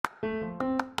Hey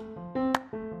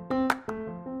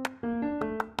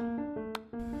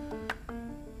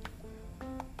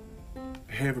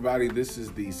everybody, this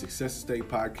is the Success Estate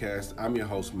Podcast. I'm your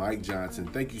host, Mike Johnson.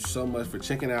 Thank you so much for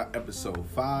checking out episode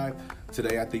 5.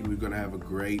 Today I think we're going to have a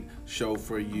great show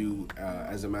for you.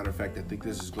 As a matter of fact, I think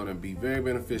this is going to be very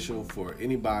beneficial for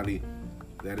anybody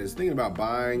that is thinking about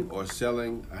buying or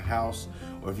selling a house,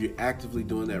 or if you're actively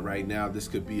doing that right now, this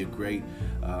could be a great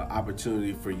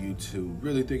opportunity for you to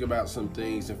really think about some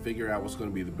things and figure out what's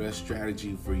going to be the best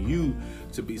strategy for you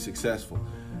to be successful.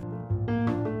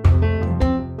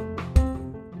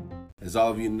 As all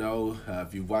of you know,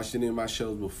 if you've watched any of my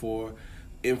shows before,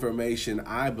 information,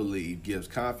 I believe, gives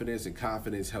confidence, and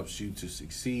confidence helps you to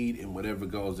succeed in whatever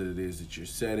goals that it is that you're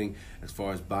setting as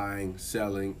far as buying,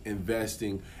 selling,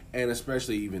 investing, and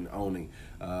especially even owning.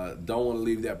 Don't want to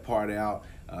leave that part out.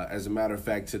 As a matter of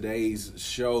fact, today's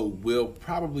show will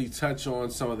probably touch on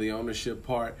some of the ownership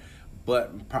part,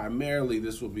 but primarily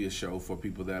this will be a show for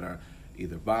people that are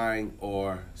either buying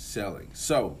or selling.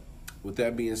 So, with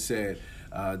that being said,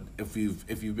 if you've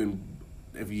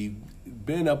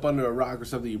been up under a rock or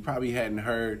something, you probably hadn't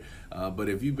heard. But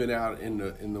if you've been out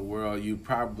in the world, you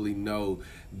probably know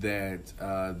that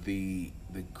the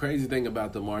crazy thing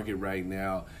about the market right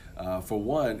now, for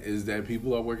one, is that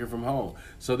people are working from home.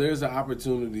 So there's an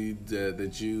opportunity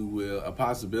a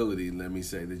possibility, let me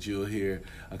say, that you'll hear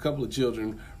a couple of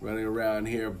children running around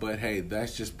here. But hey,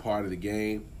 that's just part of the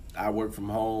game. I work from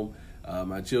home.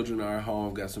 My children are at home.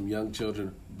 I've got some young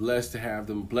children. Blessed to have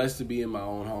them. Blessed to be in my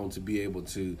own home, to be able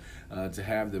to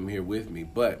have them here with me.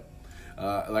 But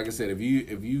like I said, if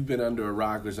you've been under a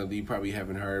rock or something, you probably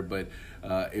haven't heard. But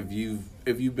if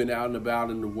you've been out and about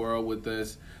in the world with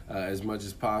us as much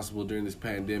as possible during this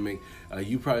pandemic,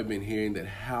 you've probably been hearing that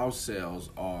house sales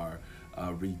are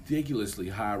ridiculously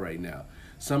high right now.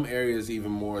 Some areas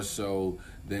even more so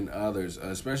than others,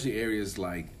 especially areas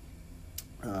like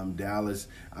Dallas.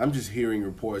 I'm just hearing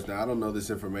reports. Now, I don't know this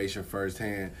information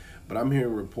firsthand, but I'm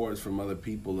hearing reports from other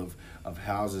people of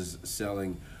houses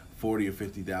selling $40,000 or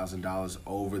 $50,000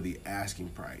 over the asking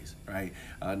price, right?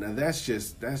 Now, that's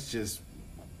just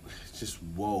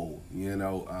whoa, you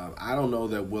know. I don't know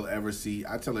that we'll ever see.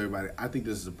 I tell everybody, I think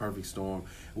this is a perfect storm.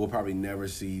 We'll probably never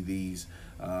see these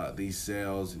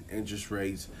sales and interest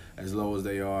rates as low as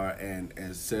they are, and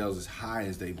as sales as high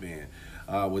as they've been.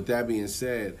 With that being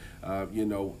said, I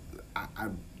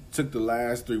took the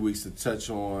last 3 weeks to touch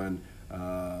on,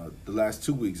 the last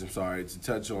 2 weeks, to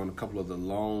touch on a couple of the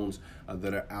loans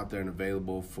that are out there and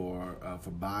available for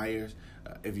buyers.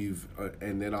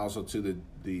 And then also to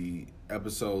the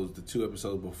episodes, the 2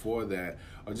 episodes before that,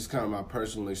 are just kind of my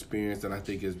personal experience that I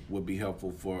think would be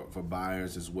helpful for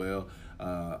buyers as well,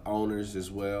 owners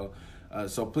as well.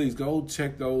 So please go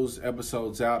check those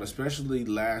episodes out, especially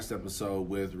last episode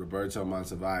with Roberto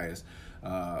Monsivais.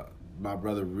 My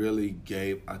brother really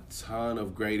gave a ton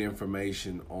of great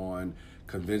information on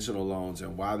conventional loans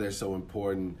and why they're so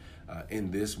important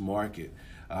in this market.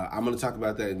 I'm going to talk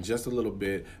about that in just a little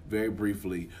bit, very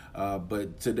briefly.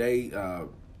 But today,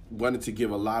 wanted to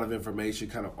give a lot of information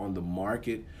kind of on the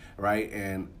market, right?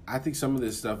 And I think some of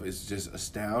this stuff is just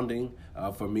astounding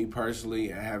for me personally,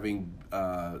 having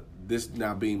this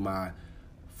now being my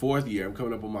 4th year. I'm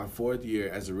coming up on my 4th year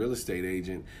as a real estate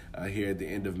agent here at the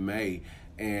end of May,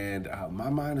 and my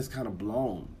mind is kind of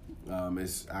blown.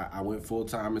 I went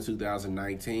full-time in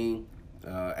 2019.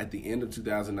 At the end of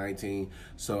 2019,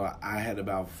 so I had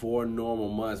about 4 normal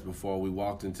months before we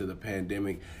walked into the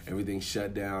pandemic. Everything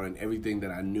shut down, and everything that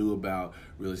I knew about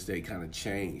real estate kind of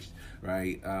changed,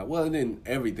 right?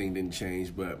 Everything didn't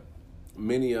change, but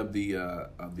many of the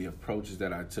approaches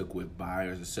that I took with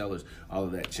buyers and sellers, all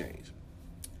of that changed.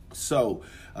 So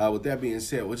with that being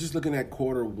said, we're just looking at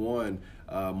Q1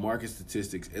 market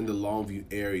statistics in the Longview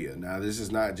area. Now, this is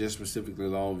not just specifically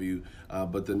Longview,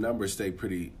 but the numbers stay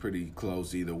pretty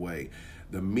close either way.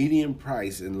 The median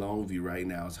price in Longview right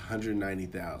now is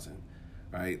 $190,000,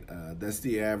 right? That's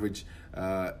the average.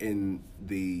 That's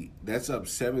up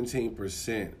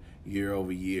 17% year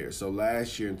over year. So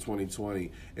last year in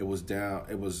 2020, it was down.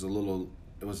 It was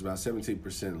about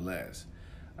 17% less.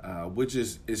 Which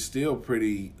is still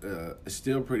pretty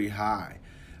high.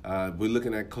 We're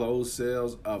looking at closed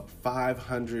sales up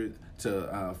 500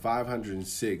 to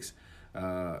 506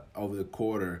 over the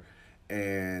quarter,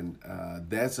 and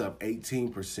that's up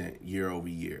 18% year over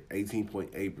year,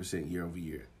 18.8% year over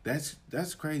year.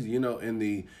 That's crazy. You know, in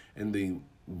the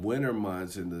winter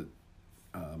months and the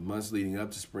months leading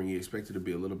up to spring, you expect it to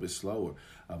be a little bit slower,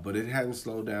 but it hasn't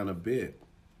slowed down a bit.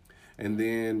 And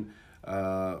then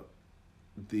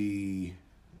the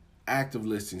active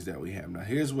listings that we have. Now,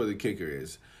 here's where the kicker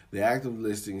is. The active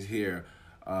listings here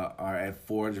are at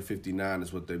 459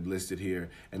 is what they've listed here,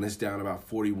 and it's down about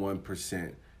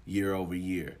 41% year over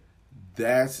year.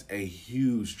 That's a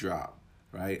huge drop,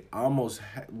 right?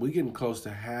 We're getting close to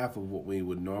half of what we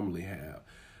would normally have.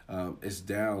 It's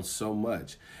down so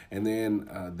much. And then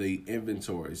the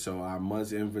inventory. So our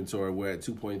month's inventory, we're at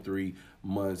 2.3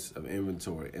 months of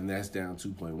inventory, and that's down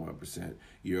 2.1%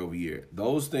 year over year.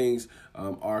 Those things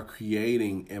are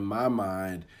creating, in my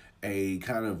mind, a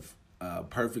kind of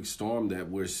perfect storm that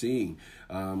we're seeing.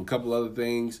 A couple other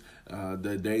things,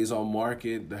 the days on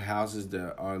market, the houses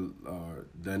that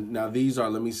now these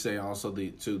are, let me say also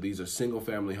these are single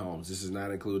family homes. This is not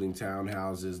including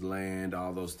townhouses, land,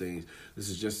 all those things. This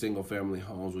is just single family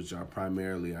homes, which are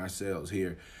primarily ourselves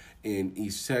here in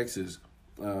East Texas.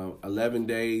 11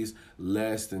 days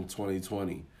less than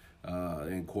 2020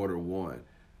 in quarter one.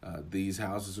 These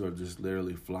houses are just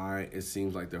literally flying. It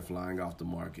seems like they're flying off the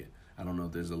market. I don't know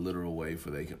if there's a literal way for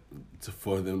them to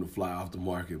fly off the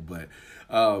market, but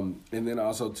and then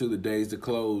also to the days to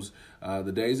close.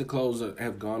 The days to close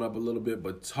have gone up a little bit,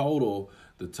 but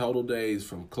the total days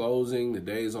from closing, the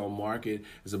days on market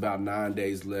is about 9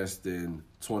 days less than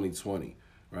 2020,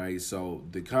 right? So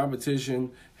the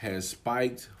competition has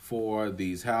spiked for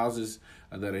these houses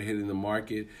that are hitting the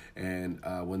market, and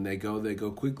when they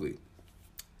go quickly.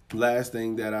 Last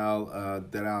thing that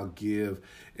I'll give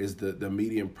is the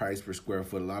median price per square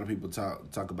foot. A lot of people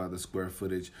talk about the square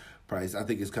footage price. I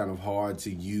think it's kind of hard to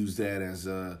use that as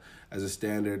a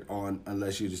standard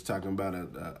unless you're just talking about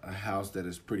a house that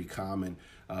is pretty common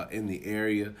in the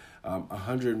area.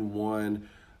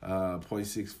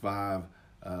 $101.65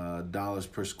 dollars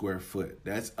per square foot.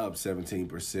 That's up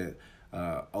 17%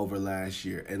 over last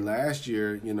year. And last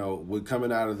year, we're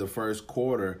coming out of the first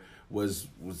quarter was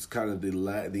kind of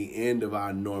the end of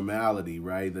our normality,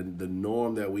 right? The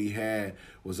norm that we had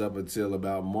was up until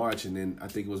about March, and then I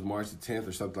think it was March the 10th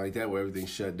or something like that where everything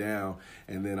shut down,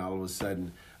 and then all of a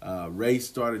sudden rates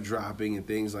started dropping and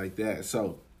things like that.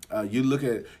 So you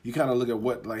kind of look at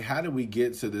how did we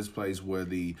get to this place where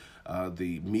the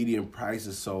median price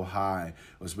is so high?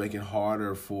 It was making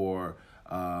harder for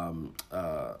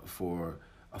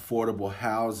affordable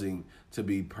housing to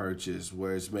be purchased,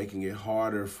 where it's making it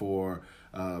harder for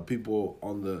people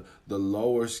on the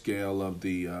lower scale of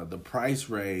the price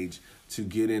range to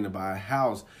get in to buy a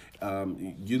house.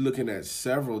 You're looking at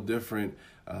several different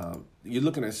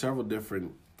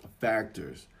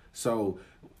factors. So,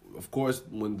 of course,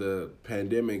 when the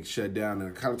pandemic shut down,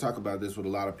 and I kind of talk about this with a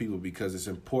lot of people because it's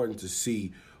important to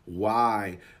see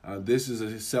why this is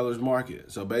a seller's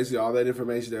market. So basically all that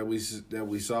information that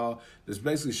we saw is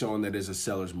basically showing that it's a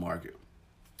seller's market.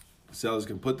 Sellers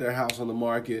can put their house on the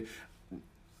market.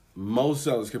 Most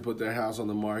sellers can put their house on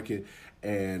the market,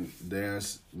 and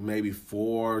there's maybe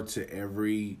four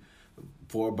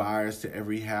buyers to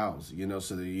every house,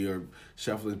 so that you're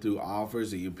shuffling through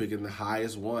offers and you're picking the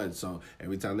highest one. So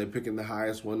every time they're picking the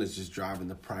highest one, it's just driving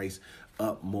the price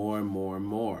up more and more and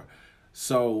more.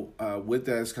 So with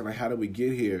that, it's kind of how did we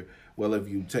get here? Well, if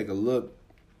you take a look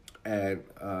at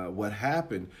what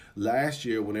happened last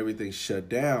year when everything shut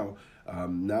down,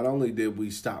 not only did we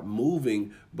stop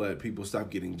moving, but people stopped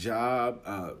getting job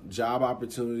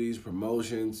opportunities,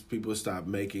 promotions. People stopped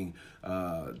making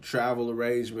travel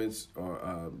arrangements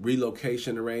or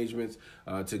relocation arrangements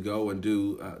to go and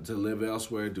to live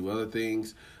elsewhere, do other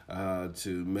things,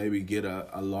 to maybe get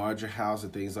a larger house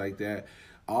and things like that.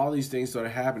 All these things started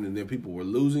happening, and then people were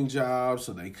losing jobs,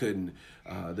 so they couldn't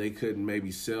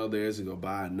maybe sell theirs and go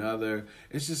buy another.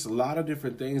 It's just a lot of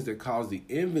different things that caused the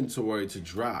inventory to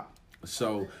drop.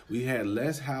 So we had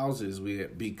less houses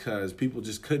because people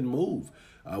just couldn't move.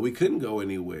 We couldn't go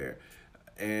anywhere.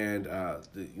 And,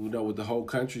 with the whole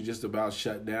country just about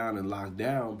shut down and locked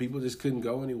down, people just couldn't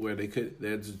go anywhere.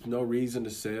 There's no reason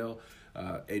to sell.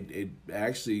 It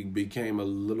actually became a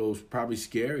little probably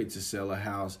scary to sell a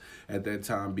house at that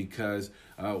time because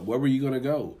where were you going to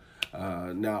go?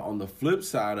 Now, on the flip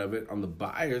side of it, on the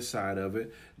buyer side of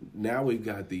it, now we've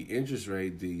got the interest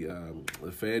rate. The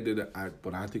Fed did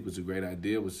what I think was a great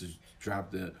idea was to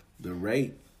drop the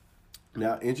rate.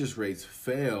 Now, interest rates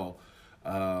fell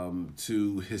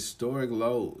to historic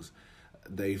lows.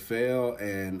 They fell,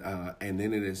 and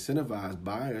then it incentivized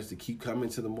buyers to keep coming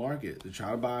to the market to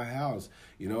try to buy a house.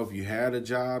 If you had a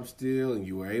job still and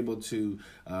you were able to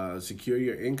secure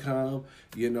your income,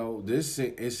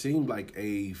 it seemed like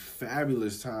a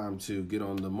fabulous time to get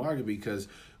on the market because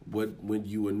when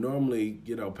you would normally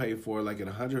pay for like at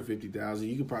 $150,000,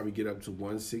 you could probably get up to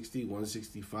 $160,000,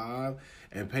 $165,000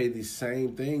 and pay the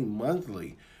same thing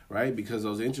monthly. right? Because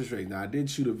those interest rates. Now, I did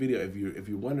shoot a video. If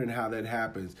you're wondering how that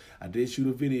happens, I did shoot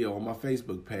a video on my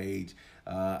Facebook page.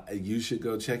 You should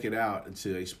go check it out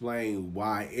to explain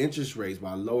why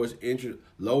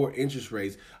lower interest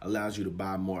rates allows you to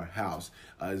buy more house.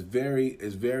 It's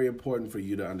very important for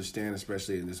you to understand,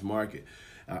 especially in this market.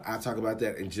 I'll talk about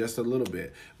that in just a little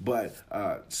bit. But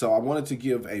so I wanted to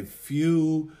give a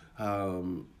few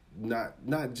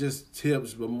not just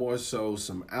tips, but more so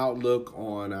some outlook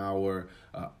on our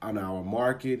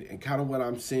market and kind of what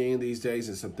I'm seeing these days,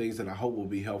 and some things that I hope will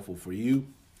be helpful for you.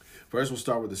 First, we'll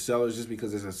start with the sellers. Just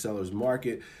because it's a seller's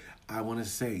market, I want to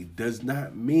say, does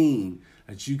not mean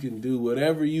that you can do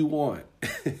whatever you want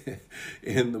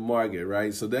in the market,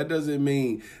 right? So that doesn't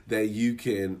mean that you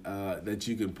can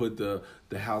put the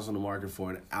house on the market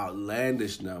for an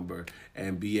outlandish number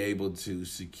and be able to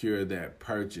secure that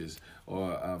purchase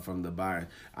or from the buyer.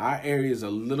 Our area is a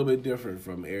little bit different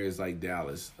from areas like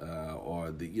Dallas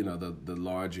or the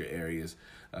larger areas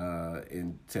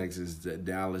in Texas,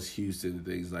 Dallas, Houston,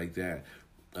 things like that.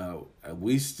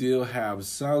 We still have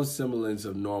some semblance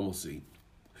of normalcy.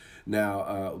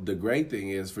 Now, the great thing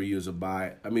is for you as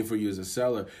a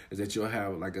seller, is that you'll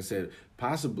have, like I said,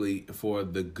 possibly for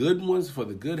the good ones, for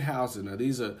the good houses. Now,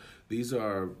 these are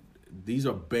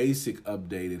basic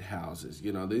updated houses.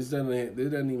 You know, they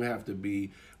doesn't even have to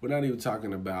be. We're not even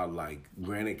talking about like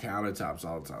granite countertops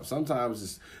all the time.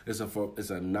 Sometimes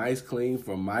it's a nice clean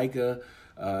Formica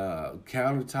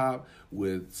countertop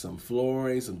with some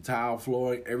flooring, some tile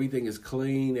flooring. Everything is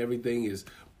clean. Everything is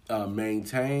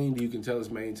maintained. You can tell it's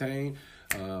maintained.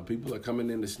 People are coming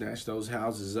in to snatch those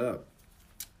houses up.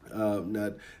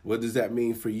 Now, what does that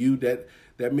mean for you?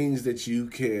 That means that you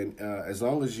can, as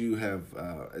long as you have,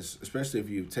 especially if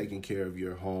you've taken care of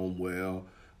your home well.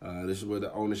 This is where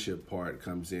the ownership part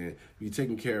comes in. If you're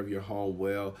taking care of your home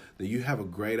well, then you have a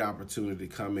great opportunity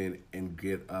to come in and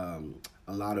get a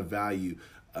lot of value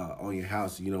on your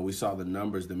house. You know, we saw the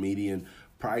numbers. The median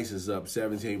price is up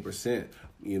 17%.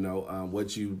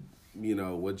 What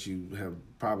you have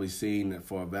probably seen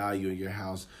for a value in your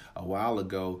house a while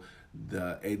ago,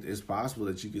 it's possible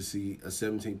that you could see a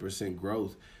 17%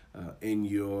 growth in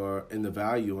the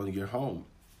value on your home.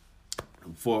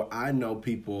 For I know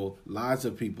lots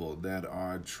of people that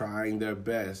are trying their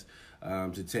best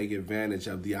to take advantage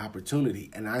of the opportunity,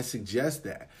 and I suggest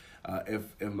that. If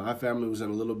my family was in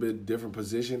a little bit different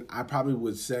position, I probably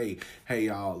would say, hey,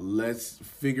 y'all, let's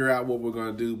figure out what we're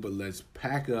going to do, but let's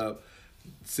pack up,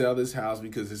 sell this house,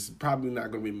 because it's probably not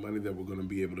going to be money that we're going to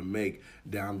be able to make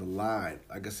down the line.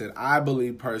 Like I said, I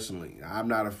believe personally, I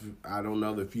don't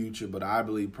know the future, but I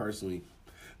believe personally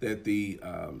that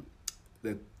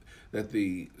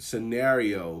the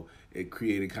scenario, it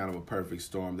created kind of a perfect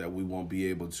storm that we won't be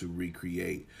able to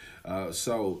recreate. I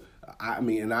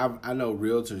know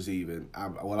realtors even.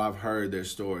 I've heard their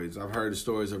stories. I've heard the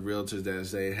stories of realtors that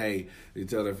say, hey, they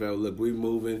tell their family, look, we're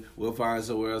moving. We'll find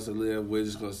somewhere else to live. We're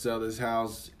just going to sell this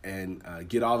house and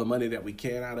get all the money that we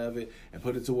can out of it and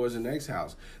put it towards the next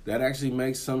house. That actually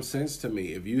makes some sense to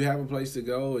me. If you have a place to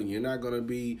go and you're not going to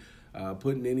be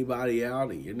putting anybody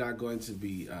out and you're not going to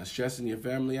be stressing your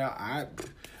family out,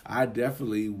 I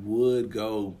definitely would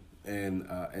go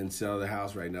and sell the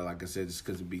house right now. Like I said, just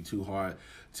because it'd be too hard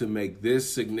to make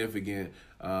this significant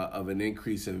of an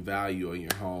increase in value on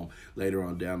your home later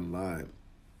on down the line.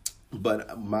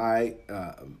 But my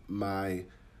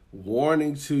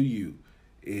warning to you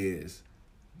is,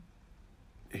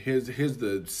 here's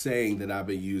the saying that I've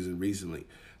been using recently: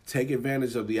 take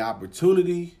advantage of the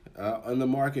opportunity on the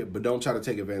market, but don't try to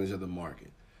take advantage of the market.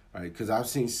 Right, because I've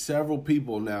seen several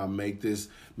people now make this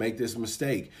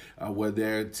mistake where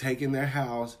they're taking their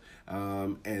house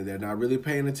and they're not really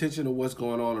paying attention to what's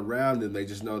going on around them. They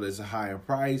just know there's a higher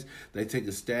price. They take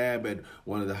a stab at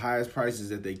one of the highest prices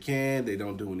that they can. They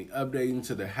don't do any updating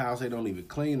to their house. They don't even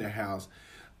clean their house,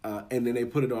 and then they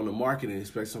put it on the market and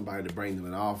expect somebody to bring them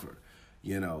an offer.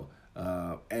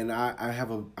 And I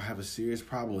have a serious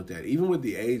problem with that. Even with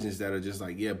the agents that are just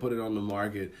like, yeah, put it on the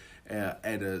market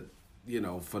at a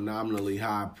phenomenally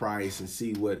high price and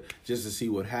see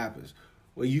what happens.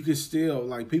 Well, you could still,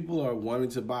 like, people are wanting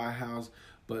to buy a house,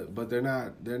 but they're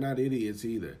not idiots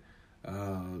either.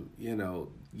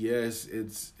 Yes,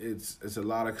 it's a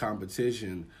lot of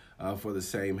competition for the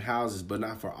same houses, but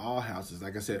not for all houses.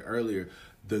 Like I said earlier,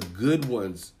 the good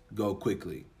ones go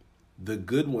quickly. The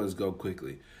good ones go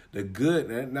quickly. The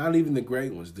good, not even the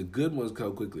great ones, the good ones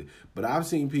go quickly. But I've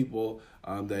seen people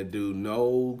that do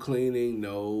no cleaning,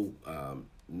 no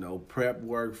no prep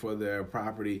work for their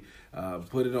property,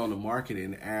 put it on the market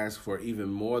and ask for even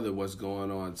more than what's going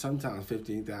on, sometimes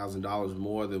 $15,000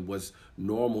 more than what's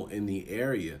normal in the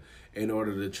area in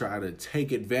order to try to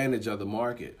take advantage of the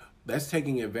market. That's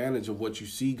taking advantage of what you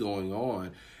see going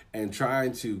on and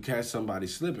trying to catch somebody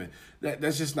slipping.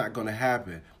 That's just not going to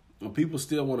happen. People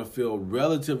still want to feel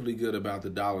relatively good about the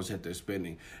dollars that they're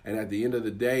spending. And at the end of the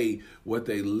day, what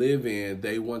they live in,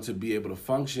 they want to be able to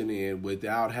function in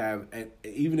without and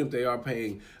even if they are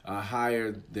paying a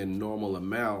higher than normal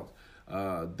amount,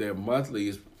 their monthly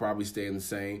is probably staying the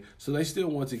same. So they still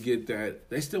want to get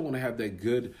that, they still want to have that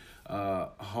good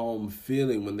home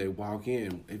feeling when they walk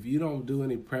in. If you don't do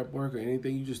any prep work or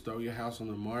anything, you just throw your house on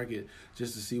the market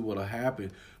just to see what'll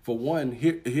happen. For one,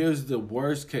 here's the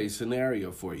worst case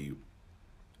scenario for you.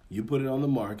 You put it on the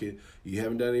market, you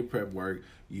haven't done any prep work,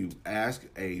 you ask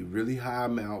a really high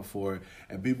amount for it,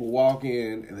 and people walk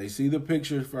in and they see the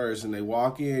picture first and they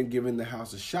walk in giving the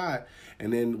house a shot,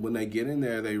 and then when they get in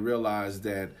there, they realize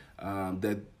that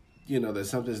that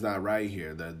something's not right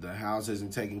here, that the house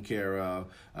isn't taken care of,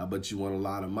 but you want a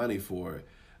lot of money for it.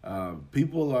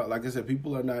 People are, like I said,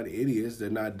 people are not idiots. They're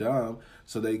not dumb.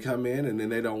 So they come in and then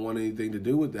they don't want anything to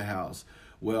do with the house.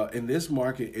 Well, in this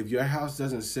market, if your house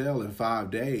doesn't sell in 5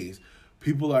 days,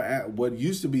 people are at what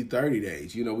used to be 30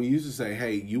 days. You know, we used to say,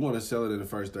 hey, you want to sell it in the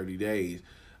first 30 days,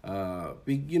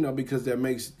 because that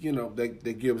makes,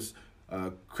 that gives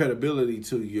credibility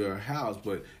to your house.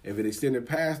 But if it extended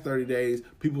past 30 days,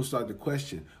 people start to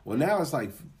question. Well, now it's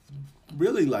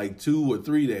really like 2 or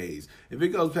 3 days. If it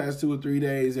goes past 2 or 3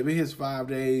 days, if it hits 5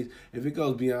 days, if it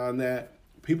goes beyond that,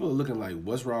 people are looking like,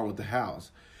 what's wrong with the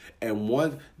house? And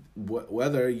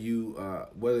whether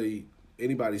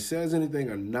anybody says anything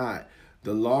or not,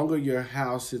 the longer your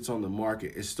house sits on the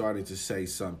market, it's starting to say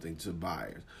something to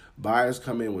buyers. Buyers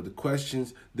come in with the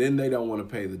questions, then they don't want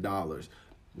to pay the dollars.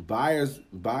 Buyers,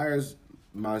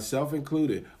 myself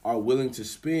included, are willing to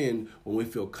spend when we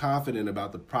feel confident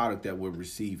about the product that we're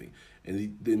receiving.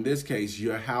 And in this case,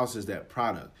 your house is that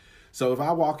product. So if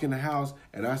I walk in the house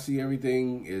and I see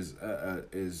everything is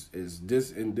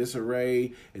in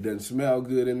disarray, it doesn't smell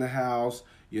good in the house,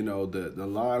 the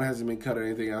lawn hasn't been cut or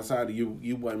anything outside,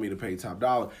 you want me to pay top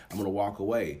dollar, I'm going to walk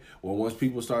away. Well, once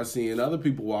people start seeing other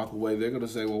people walk away, they're going to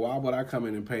say, well, why would I come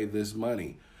in and pay this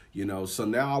money? So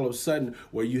now all of a sudden,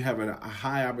 where you have a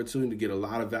high opportunity to get a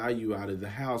lot of value out of the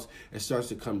house, it starts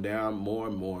to come down more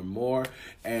and more and more.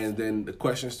 And then the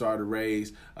questions start to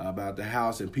raise about the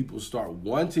house, and people start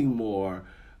wanting more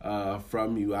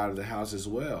from you out of the house as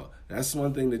well. That's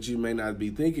one thing that you may not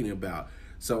be thinking about.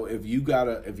 So if you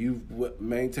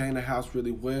maintain the house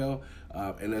really well,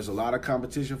 and there's a lot of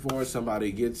competition for it,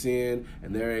 somebody gets in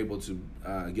and they're able to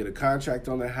get a contract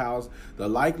on the house, the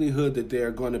likelihood that they're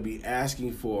going to be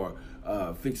asking for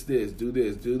fix this, do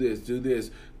this, do this, do this,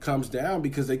 comes down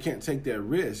because they can't take that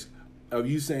risk of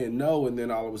you saying no, and then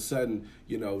all of a sudden,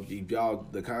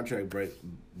 the contract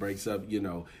breaks up.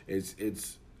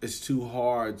 It's too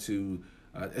hard to.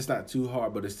 It's not too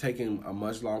hard, but it's taking a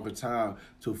much longer time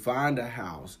to find a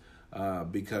house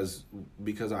because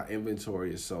our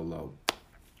inventory is so low.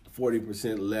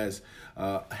 40% less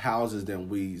houses than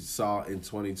we saw in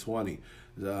 2020.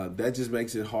 That just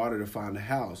makes it harder to find a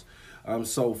house.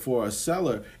 So for a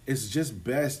seller, it's just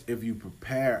best if you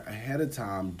prepare ahead of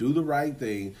time, do the right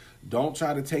thing. Don't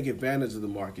try to take advantage of the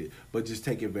market, but just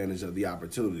take advantage of the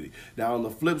opportunity. Now, on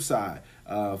the flip side,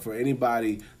 for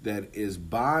anybody that is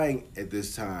buying at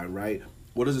this time, right,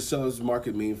 what does the seller's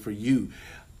market mean for you?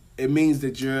 It means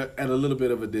that you're at a little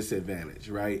bit of a disadvantage,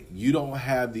 right? You don't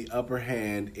have the upper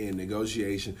hand in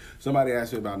negotiation. Somebody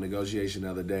asked me about negotiation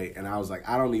the other day, and I was like,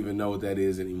 I don't even know what that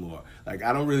is anymore. Like,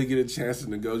 I don't really get a chance to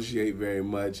negotiate very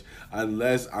much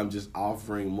unless I'm just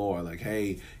offering more. Like,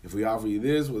 hey, if we offer you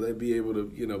this, will they be able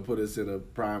to, put us in a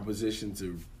prime position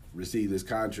to receive this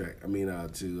contract?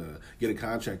 To get a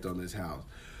contract on this house.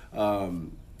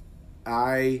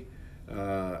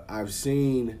 I've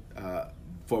seen...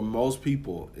 for most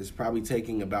people, it's probably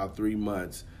taking about 3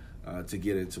 months to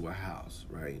get into a house,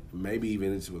 right? Maybe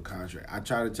even into a contract. I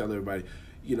try to tell everybody,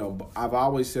 I've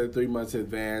always said 3 months in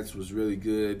advance was really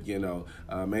good,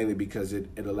 mainly because it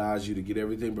allows you to get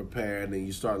everything prepared, and then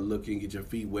you start looking, get your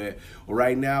feet wet. Well,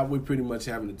 right now, we're pretty much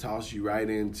having to toss you right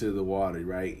into the water,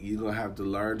 right? You're going to have to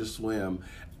learn to swim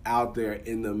out there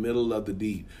in the middle of the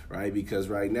deep, right? Because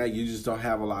right now, you just don't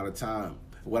have a lot of time.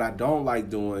 What I don't like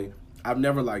doing I've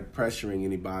never liked pressuring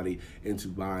anybody into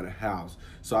buying a house.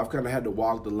 So I've kind of had to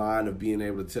walk the line of being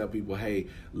able to tell people, hey,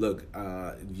 look,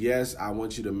 yes, I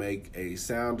want you to make a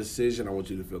sound decision. I want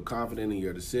you to feel confident in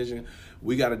your decision.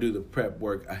 We got to do the prep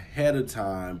work ahead of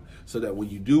time so that when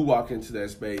you do walk into that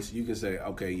space, you can say,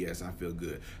 okay, yes, I feel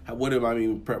good. What do I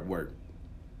mean prep work?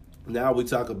 Now we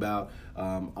talk about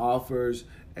offers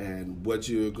and what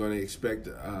you're going to expect,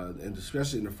 and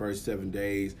especially in the first 7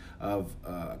 days of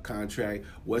a contract.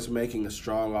 What's making a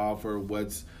strong offer?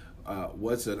 What's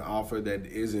an offer that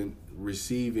isn't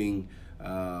receiving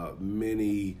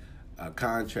many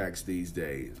contracts these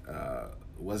days?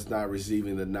 What's not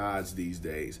receiving the nods these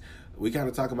days? We kind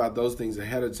of talk about those things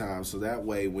ahead of time, so that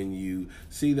way when you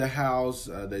see the house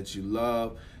that you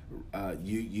love,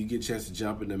 you get a chance to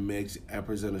jump in the mix and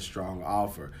present a strong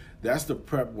offer. That's the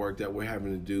prep work that we're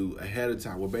having to do ahead of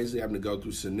time. We're basically having to go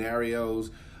through scenarios,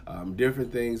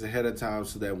 different things ahead of time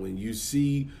so that when you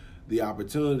see the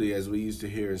opportunity, as we used to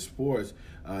hear in sports,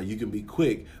 you can be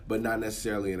quick, but not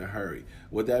necessarily in a hurry.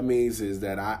 What that means is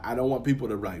that I don't want people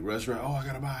to rush around, oh, I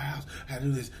got to buy a house, I got to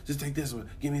do this, just take this one,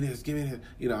 give me this. I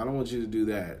don't want you to do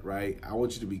that, right? I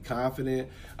want you to be confident.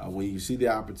 When you see the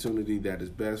opportunity that is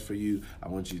best for you, I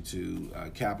want you to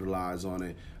capitalize on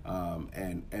it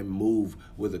and move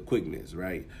with a quickness,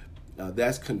 right?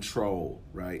 That's control,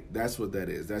 right? That's what that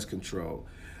is. That's control.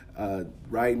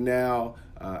 Right now,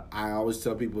 I always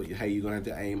tell people, hey, you're going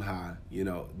to have to aim high.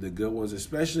 The good ones,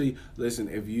 especially, listen,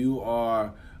 if you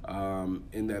are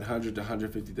in that $100,000 to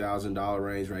 $150,000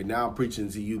 range right now, I'm preaching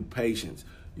to you patience.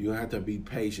 You're going to have to be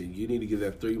patient. You need to give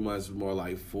that 3 months, more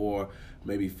like 4,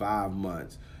 maybe 5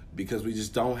 months, because we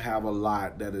just don't have a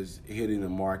lot that is hitting the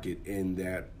market in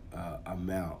that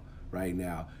amount right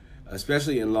now,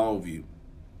 especially in Longview.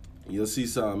 You'll see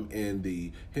some in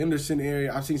the Henderson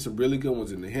area. I've seen some really good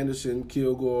ones in the Henderson,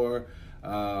 Kilgore,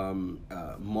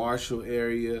 Marshall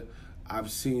area. I've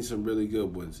seen some really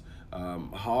good ones.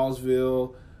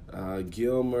 Hallsville,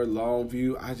 Gilmer,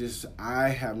 Longview. I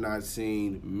have not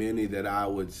seen many that I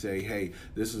would say, hey,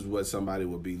 this is what somebody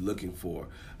would be looking for.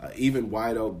 Even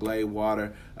White Oak,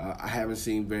 Gladewater, I haven't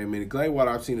seen very many. Gladewater,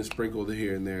 I've seen it sprinkled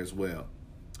here and there as well.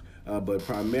 But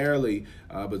primarily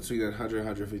between that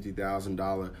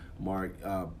 $150,000 mark,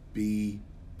 be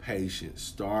patient.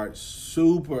 Start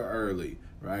super early,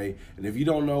 right? And if you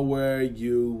don't know where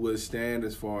you would stand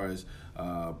as far as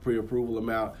pre-approval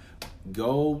amount,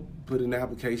 go put an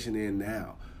application in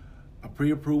now. A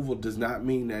pre-approval does not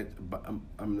mean that,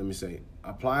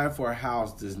 applying for a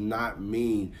house does not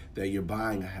mean that you're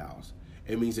buying a house.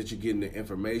 It means that you're getting the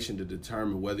information to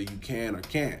determine whether you can or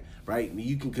can't, right? And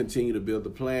you can continue to build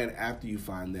the plan after you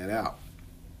find that out.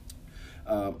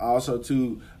 Also,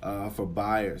 too, for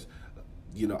buyers,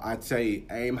 I'd say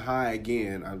aim high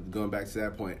again. I'm going back to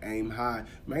that point. Aim high,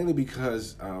 mainly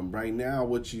because right now,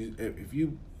 if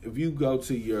you go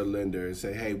to your lender and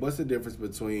say, hey, what's the difference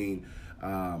between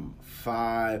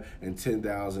 $5,000 and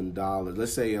 $10,000?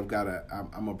 Let's say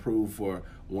I'm approved for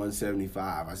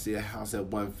 $175. I see a house at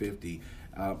 $150.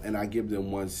 And I give them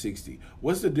 $160.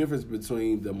 What's the difference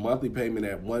between the monthly payment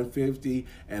at $150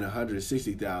 and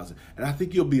 $160,000? And I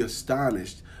think you'll be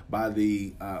astonished by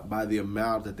the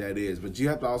amount that is. But you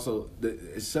have to also,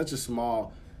 it's a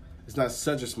small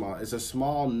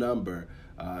number.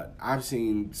 I've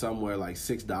seen somewhere like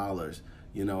 $6,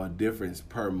 a difference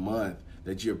per month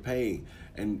that you're paying.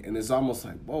 And it's almost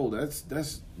like, whoa,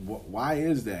 why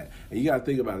is that? And you got to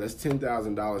think about it. That's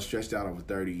 $10,000 stretched out over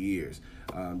 30 years.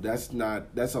 That's a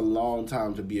long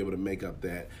time to be able to make up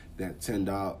that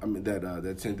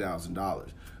 $10,000.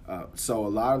 So a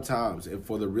lot of times,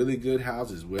 for the really good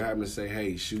houses, we're having to say,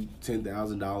 hey, shoot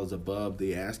 $10,000 above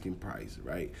the asking price,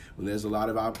 right? When there's a lot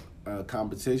of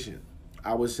competition,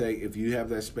 I would say if you have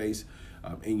that space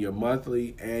in your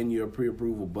monthly and your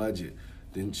pre-approval budget,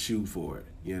 then shoot for it.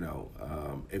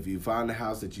 If you find a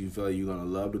house that you feel like you're going to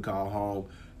love to call home,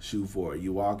 shoot for it.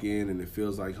 You walk in and it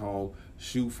feels like home,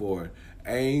 shoot for it.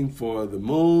 Aim for the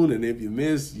moon, and if you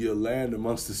miss, you'll land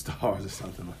amongst the stars or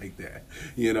something like that.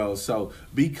 So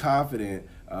be confident.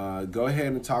 Go ahead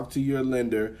and talk to your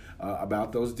lender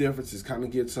about those differences. Kind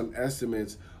of get some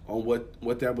estimates on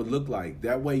what that would look like.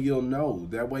 That way you'll know.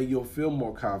 That way you'll feel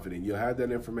more confident. You'll have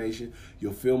that information.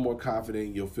 You'll feel more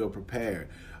confident. You'll feel prepared.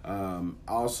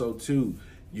 Also, too,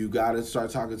 you got to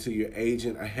start talking to your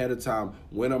agent ahead of time.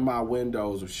 When are my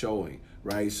windows of showing,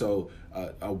 right? So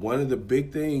one of the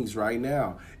big things right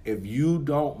now, if you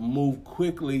don't move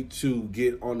quickly to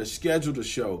get on the schedule to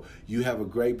show, you have a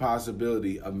great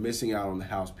possibility of missing out on the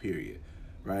house, period,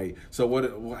 right?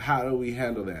 So how do we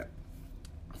handle that?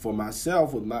 For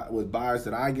myself, with buyers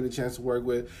that I get a chance to work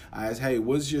with, I ask, hey,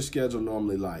 what's your schedule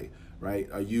normally like? right?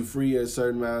 Are you free at a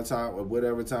certain amount of time or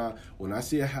whatever time? When I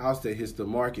see a house that hits the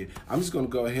market, I'm just going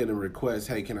to go ahead and request,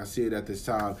 hey, can I see it at this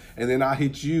time? And then I'll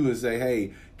hit you and say,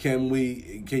 hey, can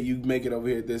you make it over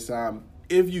here at this time?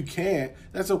 If you can't,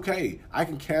 that's okay. I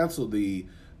can cancel the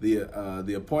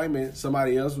appointment.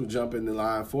 Somebody else will jump in the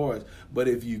line for us. But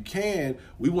if you can,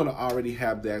 we want to already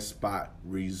have that spot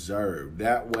reserved.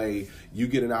 That way you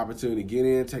get an opportunity to get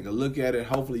in, take a look at it.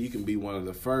 Hopefully you can be one of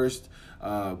the first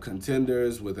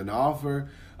contenders with an offer.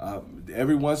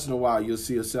 Every once in a while you'll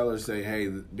see a seller say, hey,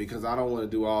 because I don't want to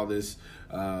do all this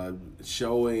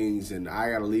showings and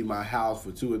I got to leave my house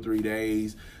for 2 or 3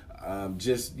 days,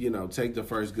 just, take the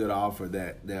first good offer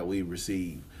that we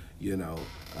receive.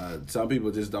 Some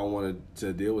people just don't want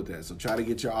to deal with that. So try to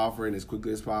get your offer in as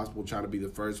quickly as possible. Try to be the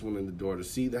first one in the door to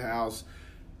see the house.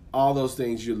 All those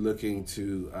things you're looking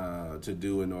to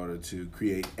do in order to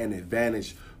create an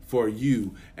advantage for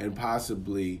you and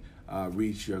possibly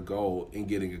reach your goal in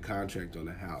getting a contract on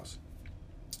the house.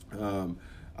 A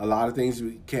lot of things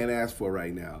we can't ask for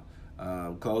right now.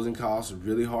 Closing costs are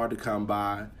really hard to come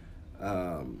by.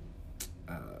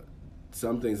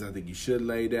 Some things I think you should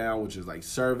lay down, which is like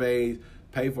surveys.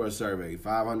 Pay for a survey,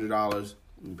 $500.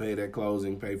 Pay that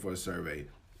closing, pay for a survey.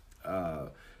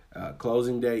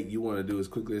 Closing date, you want to do as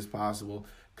quickly as possible.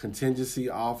 Contingency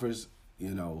offers,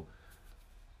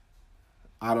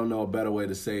 I don't know a better way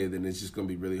to say it than it's just going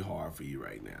to be really hard for you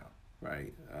right now,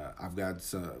 right? I've got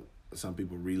some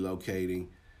people relocating.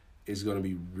 It's going to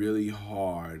be really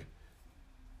hard.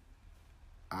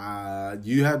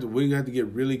 We have to get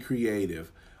really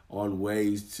creative on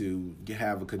ways to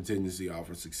have a contingency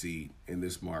offer succeed in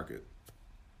this market,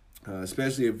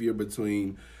 especially if you're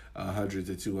between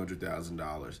 $100,000 to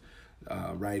 $200,000.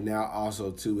 Right now,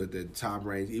 also too at the top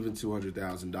range, even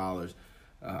 $200,000.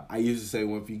 I used to say,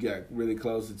 well, if you got really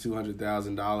close to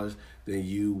 $200,000, then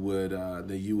you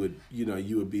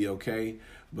would be okay.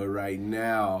 But right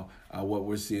now, what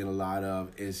we're seeing a lot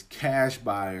of is cash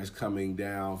buyers coming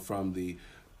down from the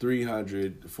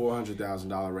 $300,000,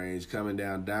 $400,000 range, coming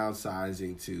down,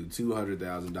 downsizing to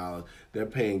 $200,000. They're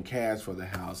paying cash for the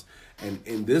house. And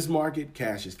in this market,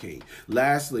 cash is king.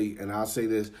 Lastly, and I'll say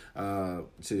this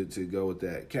to go with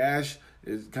that, cash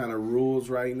is kind of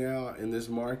rules right now in this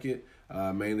market,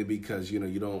 mainly because, you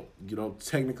don't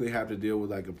technically have to deal with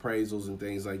like appraisals and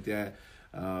things like that.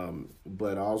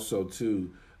 But also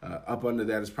too, up under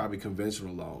that is probably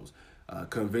conventional loans.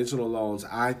 Conventional loans,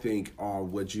 I think, are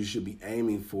what you should be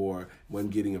aiming for when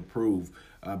getting approved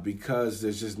because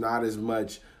there's just not as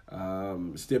much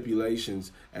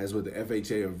stipulations as with the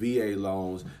FHA or VA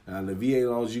loans. The VA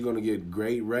loans, you're going to get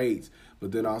great rates,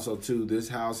 but then also, too, this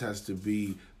house has to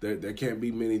be, there can't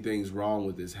be many things wrong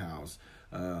with this house.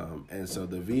 And so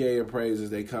the VA appraisers,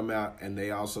 they come out and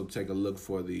they also take a look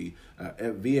for the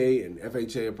VA and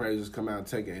FHA appraisers come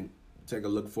out and take a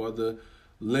look for the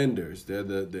lenders. They're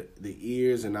the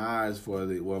ears and eyes for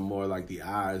more like the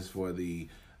eyes for the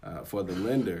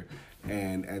lender.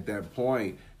 And at that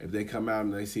point, if they come out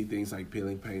and they see things like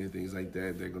peeling paint and things like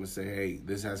that, they're going to say, hey,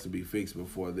 this has to be fixed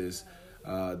before this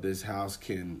house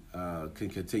can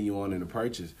continue on in the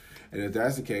purchase. And if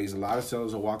that's the case, a lot of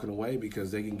sellers are walking away because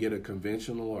they can get a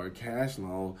conventional or a cash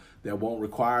loan that won't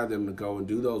require them to go and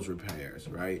do those repairs,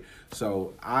 right?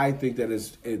 So I think that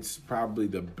it's probably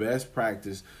the best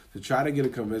practice to try to get a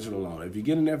conventional loan. If you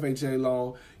get an FHA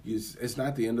loan, it's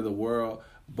not the end of the world,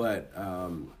 but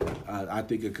I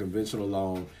think a conventional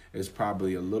loan is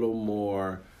probably a little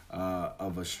more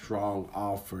of a strong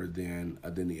offer than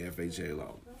the FHA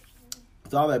loan.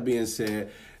 With all that being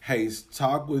said, hey,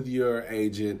 talk with your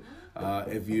agent.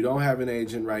 If you don't have an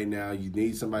agent right now, you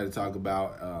need somebody to talk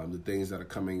about the things that are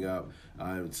coming up,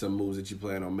 some moves that you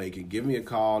plan on making. Give me a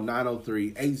call,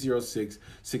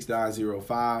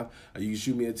 903-806-6905. You can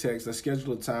shoot me a text. Let's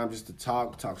schedule a time just to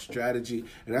talk strategy,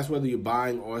 and that's whether you're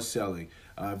buying or selling.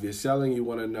 If you're selling, you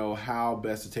want to know how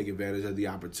best to take advantage of the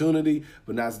opportunity,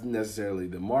 but not necessarily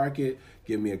the market.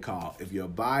 Give me a call. If you're a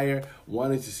buyer,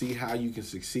 wanting to see how you can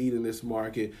succeed in this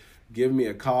market, give me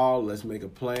a call. Let's make a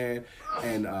plan,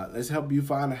 and let's help you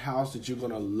find a house that you're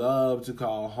going to love to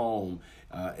call home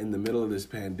in the middle of this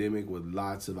pandemic with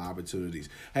lots of opportunities.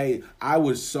 Hey, I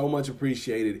would so much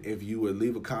appreciate it if you would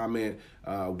leave a comment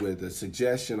with a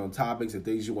suggestion on topics and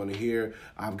things you want to hear.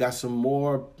 I've got some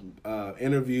more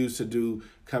interviews to do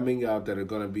coming up that are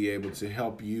going to be able to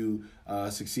help you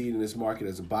succeed in this market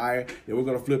as a buyer. And we're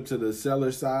going to flip to the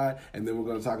seller side, and then we're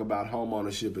going to talk about home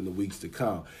ownership in the weeks to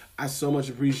come. I so much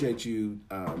appreciate you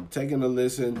taking a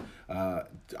listen.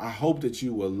 I hope that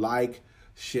you will like,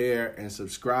 share, and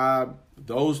subscribe.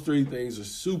 Those 3 things are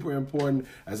super important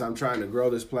as I'm trying to grow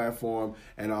this platform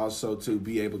and also to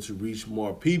be able to reach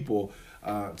more people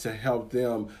to help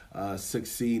them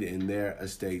succeed in their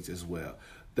estates as well.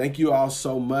 Thank you all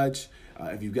so much.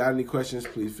 If you've got any questions,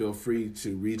 please feel free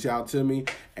to reach out to me.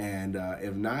 And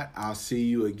if not, I'll see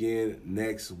you again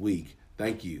next week.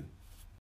 Thank you.